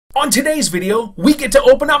On today's video, we get to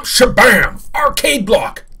open up Shabam! Arcade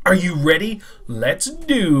Block! Are you ready? Let's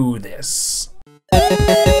do this!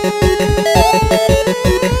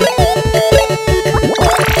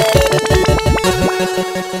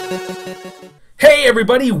 Hey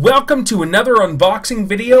everybody, welcome to another unboxing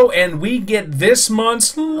video, and we get this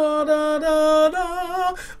month's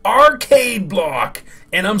Arcade Block!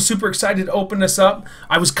 And I'm super excited to open this up.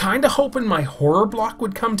 I was kind of hoping my horror block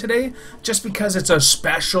would come today, just because it's a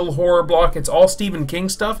special horror block. It's all Stephen King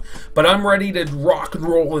stuff, but I'm ready to rock and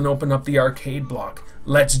roll and open up the arcade block.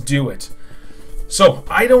 Let's do it. So,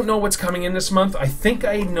 I don't know what's coming in this month. I think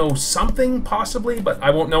I know something, possibly, but I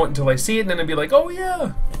won't know it until I see it, and then I'll be like, oh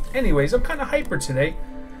yeah. Anyways, I'm kind of hyper today.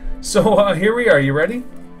 So, here we are. You ready?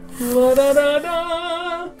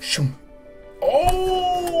 La-da-da-da! Shoom.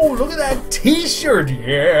 Oh, look at that t-shirt.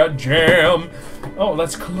 Yeah, jam. Oh,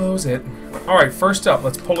 let's close it. Alright, first up,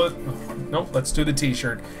 let's pull it. Oh, nope, let's do the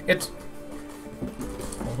t-shirt. It's...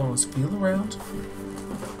 Hold on, let's feel around.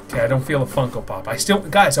 Okay, I don't feel a Funko Pop.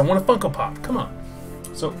 Guys, I want a Funko Pop. Come on.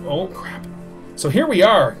 So, oh, crap. So here we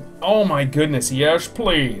are. Oh my goodness, yes,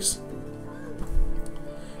 please.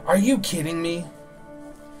 Are you kidding me?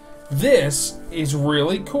 This is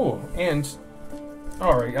really cool. And...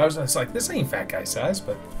 Alright, I was like, this ain't fat guy size,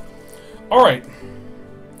 but... Alright.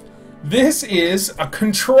 This is a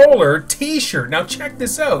controller t-shirt. Now check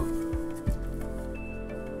this out.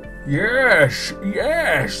 Yes,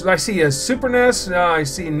 yes. I see a Super NES, I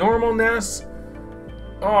see normal NES.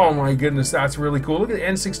 Oh my goodness, that's really cool. Look at the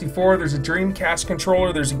N64, there's a Dreamcast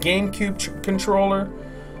controller, there's a GameCube controller.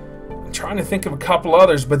 I'm trying to think of a couple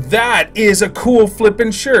others, but that is a cool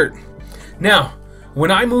flippin' shirt. Now, when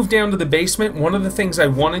I move down to the basement, one of the things I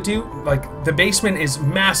want to do, like, the basement is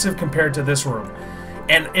massive compared to this room.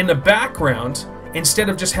 And in the background, instead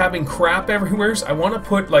of just having crap everywhere, I want to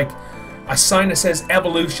put, like, a sign that says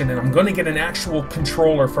Evolution, and I'm going to get an actual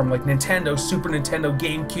controller from, like, Nintendo, Super Nintendo,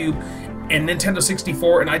 GameCube, and Nintendo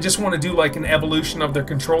 64, and I just want to do, like, an evolution of their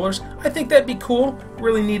controllers. I think that'd be cool.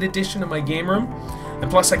 Really neat addition to my game room. And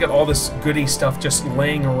plus, I got all this goodie stuff just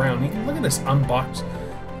laying around. You can look at this unboxed.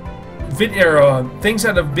 Things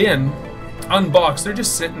that have been unboxed, they're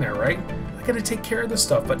just sitting there, right? I gotta take care of this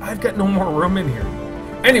stuff, but I've got no more room in here.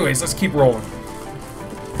 Anyways, let's keep rolling.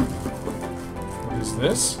 What is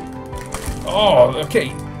this? Oh,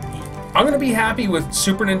 okay. I'm gonna be happy with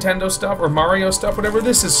Super Nintendo stuff or Mario stuff, whatever.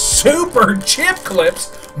 This is Super Chip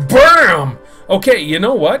Clips. Bam! Okay, you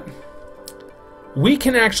know what? We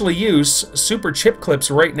can actually use Super Chip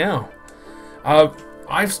Clips right now.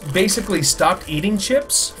 I've basically stopped eating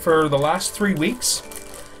chips for the last 3 weeks,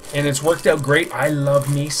 and it's worked out great. I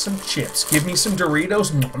love me some chips. Give me some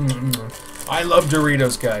Doritos. I love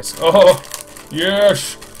Doritos, guys. Oh,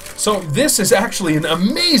 yes. So this is actually an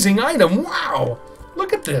amazing item. Wow.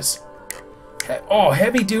 Look at this. Oh,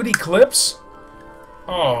 heavy-duty clips.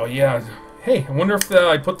 Oh, yeah. Hey, I wonder if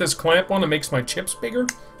I put this clamp on, it makes my chips bigger.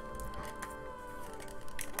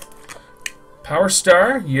 Power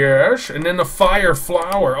Star, yes, and then the Fire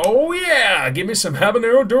Flower. Oh yeah, give me some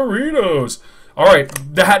habanero Doritos.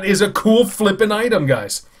 Alright, that is a cool flippin' item,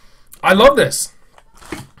 guys. I love this.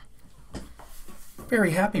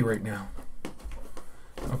 Very happy right now.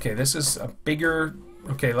 Okay, this is a bigger...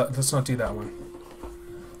 Okay, let's not do that one.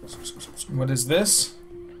 What is this?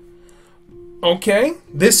 Okay,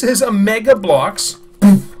 this is a Mega Bloks.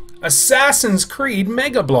 Assassin's Creed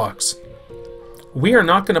Mega Bloks. We are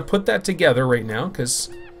not going to put that together right now because,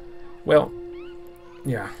 well,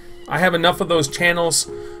 yeah. I have enough of those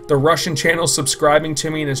channels, the Russian channels subscribing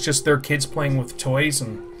to me, and it's just their kids playing with toys.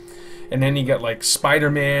 And then you got like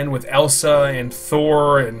Spider-Man with Elsa and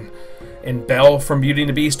Thor and Belle from Beauty and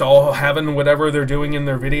the Beast all having whatever they're doing in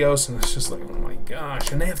their videos. And it's just like, oh my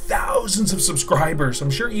gosh. And they have thousands of subscribers.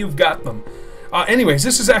 I'm sure you've got them. Anyways,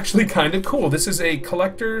 this is actually kind of cool. This is a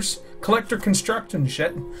collector construction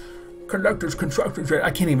shed. Collector's construction shed.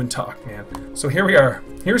 I can't even talk, man. So here we are.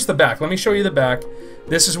 Here's the back. Let me show you the back.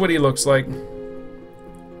 This is what he looks like.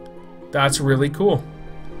 That's really cool.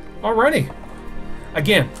 Alrighty.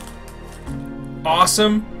 Again,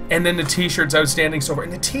 awesome. And then the t-shirt's outstanding so far.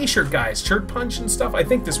 And the t-shirt, guys, Shirt Punch and stuff. I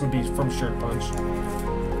think this would be from Shirt Punch.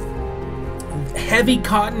 Heavy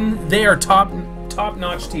cotton. They are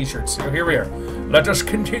top-notch t-shirts. So here we are. Let us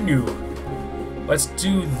continue. Let's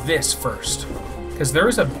do this first. Because there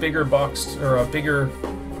is a bigger box, or a bigger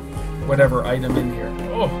whatever item in here.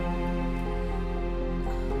 Oh.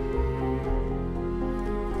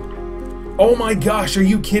 Oh my gosh, are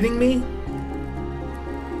you kidding me?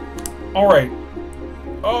 Alright.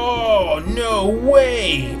 Oh, no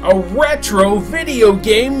way! A retro video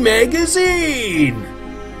game magazine!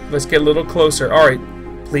 Let's get a little closer. Alright.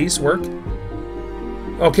 please work.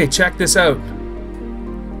 Okay, check this out.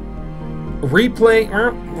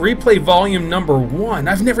 Replay volume number 1.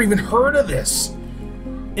 I've never even heard of this.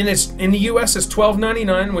 And it's in the US it's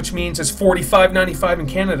 $12.99, which means it's $45.95 in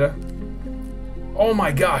Canada. Oh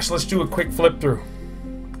my gosh, let's do a quick flip through.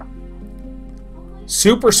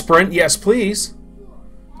 Super Sprint, yes please.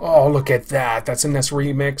 Oh, look at that. That's a NES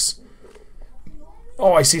remix.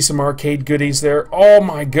 Oh, I see some arcade goodies there. Oh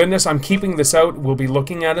my goodness, I'm keeping this out. We'll be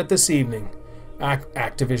looking at it this evening.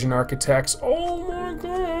 Activision Architects. Oh my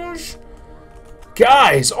gosh.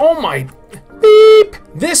 Guys, oh my... Beep!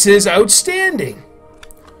 This is outstanding.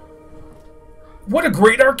 What a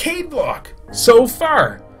great arcade block so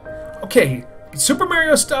far. Okay, Super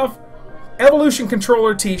Mario stuff, Evolution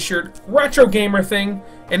Controller t-shirt, Retro Gamer thing,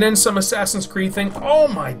 and then some Assassin's Creed thing. Oh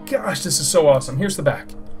my gosh, this is so awesome. Here's the back.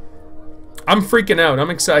 I'm freaking out. I'm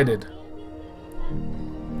excited.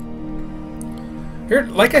 Here,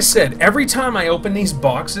 like I said, every time I open these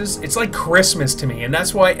boxes, it's like Christmas to me, and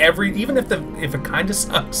that's why even if it kind of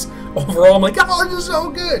sucks, overall I'm like, oh, this is so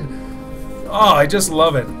good. Oh, I just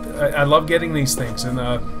love it. I love getting these things, and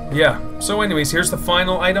yeah. So, anyways, here's the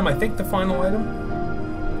final item. I think the final item.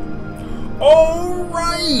 All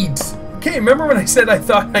right. Okay, remember when I said I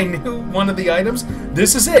thought I knew one of the items?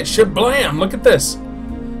 This is it. Shablam! Look at this.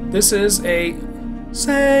 This is a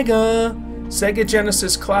Sega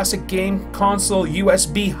Genesis Classic Game Console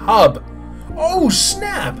USB hub. Oh,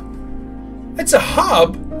 snap! It's a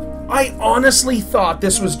hub? I honestly thought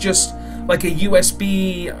this was just like a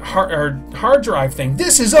USB hard drive thing.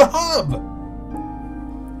 This is a hub!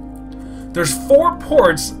 There's 4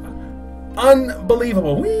 ports.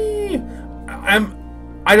 Unbelievable. Whee!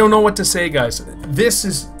 I don't know what to say, guys. This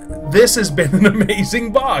has been an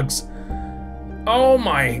amazing box. Oh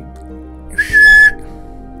my...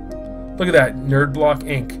 Look at that, Nerd Block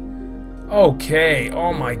Inc. Okay,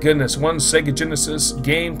 oh my goodness. One Sega Genesis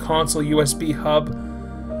game console USB hub.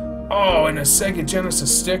 Oh, and a Sega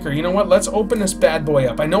Genesis sticker. You know what? Let's open this bad boy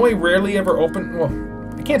up. I know I rarely ever open... Well,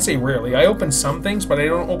 I can't say rarely. I open some things, but I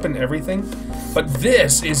don't open everything. But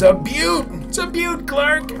this is a beaut! It's a beaut,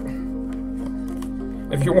 Clark!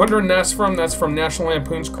 If you're wondering that's from National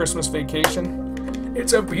Lampoon's Christmas Vacation.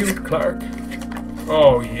 It's a beaut, Clark.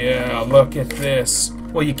 Oh yeah, look at this.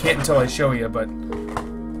 Well, you can't until I show you, but...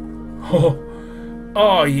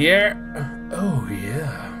 Oh yeah. Oh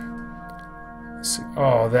yeah. Let's see.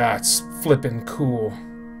 Oh, that's flippin' cool.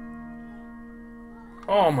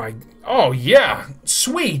 Oh my... Oh yeah.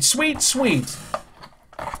 Sweet, sweet, sweet.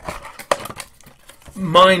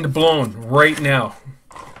 Mind blown right now.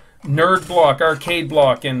 Nerd Block, Arcade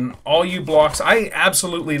Block, and all you blocks. I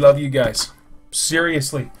absolutely love you guys.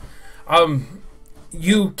 Seriously.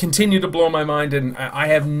 You continue to blow my mind, and I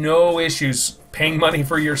have no issues paying money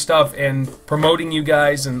for your stuff and promoting you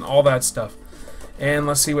guys and all that stuff. And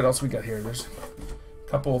let's see what else we got here. There's a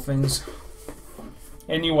couple of things.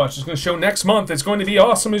 And you watch. It's going to show next month. It's going to be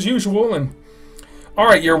awesome as usual. And all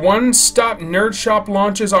right, your one-stop nerd shop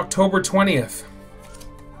launches October 20th.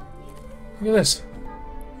 Look at this.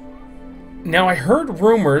 Now, I heard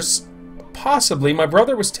rumors, possibly, my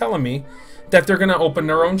brother was telling me, that they're going to open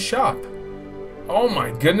their own shop. Oh my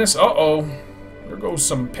goodness, uh-oh. There goes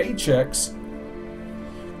some paychecks.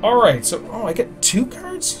 Alright, so, oh, I get 2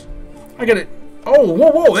 cards? I got it. Oh, whoa,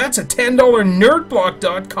 whoa, that's a $10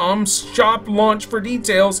 nerdblock.com shop launch for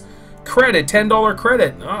details. Credit, $10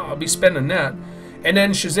 credit. Oh, I'll be spending that. And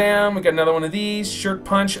then Shazam, we got another one of these. Shirt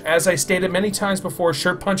Punch, as I stated many times before,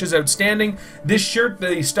 Shirt Punch is outstanding. This shirt,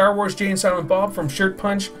 the Star Wars Jay and Silent Bob from Shirt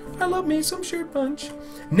Punch. I love me some Shirt Punch.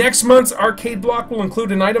 Next month's arcade block will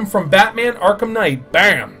include an item from Batman Arkham Knight.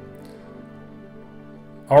 Bam!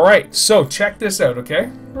 Alright, so check this out,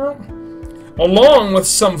 okay? Along with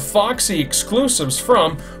some Foxy exclusives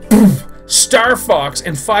from Star Fox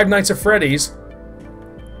and Five Nights at Freddy's,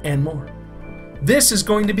 and more. This is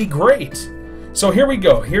going to be great. So here we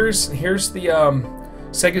go. Here's the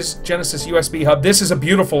Sega's Genesis USB hub. This is a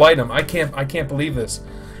beautiful item. I can't believe this.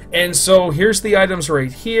 And so here's the items right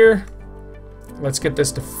here. Let's get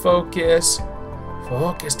this to focus.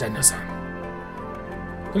 Focus,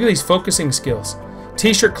 Daniel-san. Look at these focusing skills.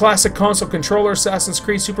 T-shirt, classic console controller, Assassin's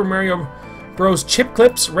Creed, Super Mario Bros. Chip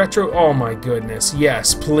clips, retro. Oh my goodness.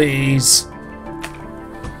 Yes, please.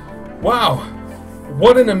 Wow.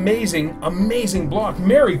 What an amazing, amazing block.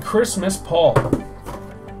 Merry Christmas, Paul.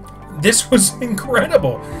 This was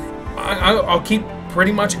incredible. I'll keep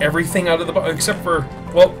pretty much everything out of the box, except for,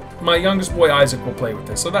 well, my youngest boy Isaac will play with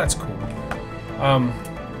this, so that's cool.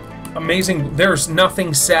 Amazing. There's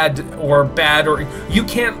nothing sad or bad, or you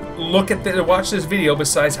can't look at watch this video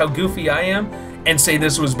besides how goofy I am and say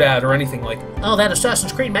this was bad or anything like, oh, that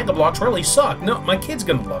Assassin's Creed Mega Bloks really suck. No, my kid's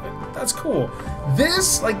gonna love it. That's cool.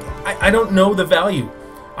 This, like, I don't know the value.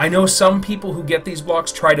 I know some people who get these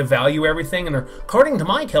blocks try to value everything, and according to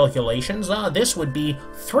my calculations, this would be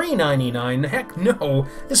 $3.99. Heck no,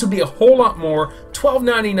 this would be a whole lot more.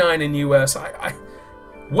 $12.99 in US.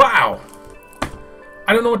 Wow.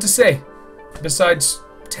 I don't know what to say besides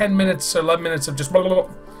 10 minutes, 11 minutes of just blah, blah, blah.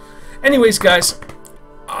 Anyways, guys,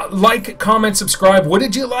 like, comment, subscribe. What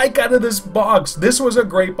did you like out of this box? This was a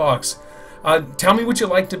great box. Tell me what you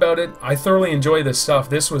liked about it. I thoroughly enjoy this stuff.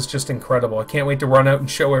 This was just incredible. I can't wait to run out and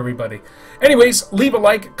show everybody. Anyways, leave a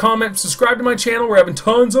like, comment, subscribe to my channel. We're having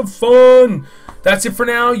tons of fun. That's it for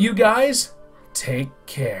now. You guys, take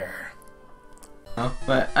care. Oh,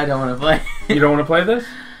 but I don't want to play. You don't want to play this?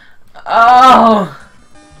 Oh!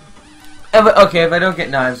 Okay, if I don't get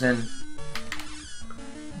knives in,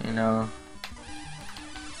 you know.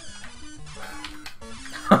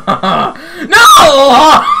 No!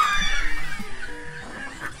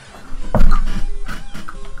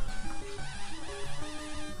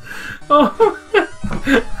 Oh.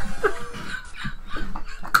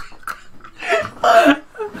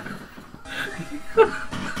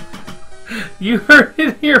 You heard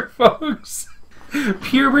it here, folks.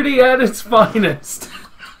 Puberty at its finest.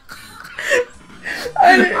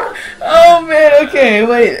 Oh man, okay,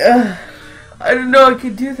 wait. I didn't know I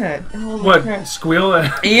could do that. Holy what? Crap. Squeal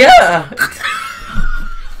at? Yeah!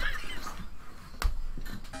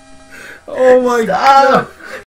 Oh my Stop. God.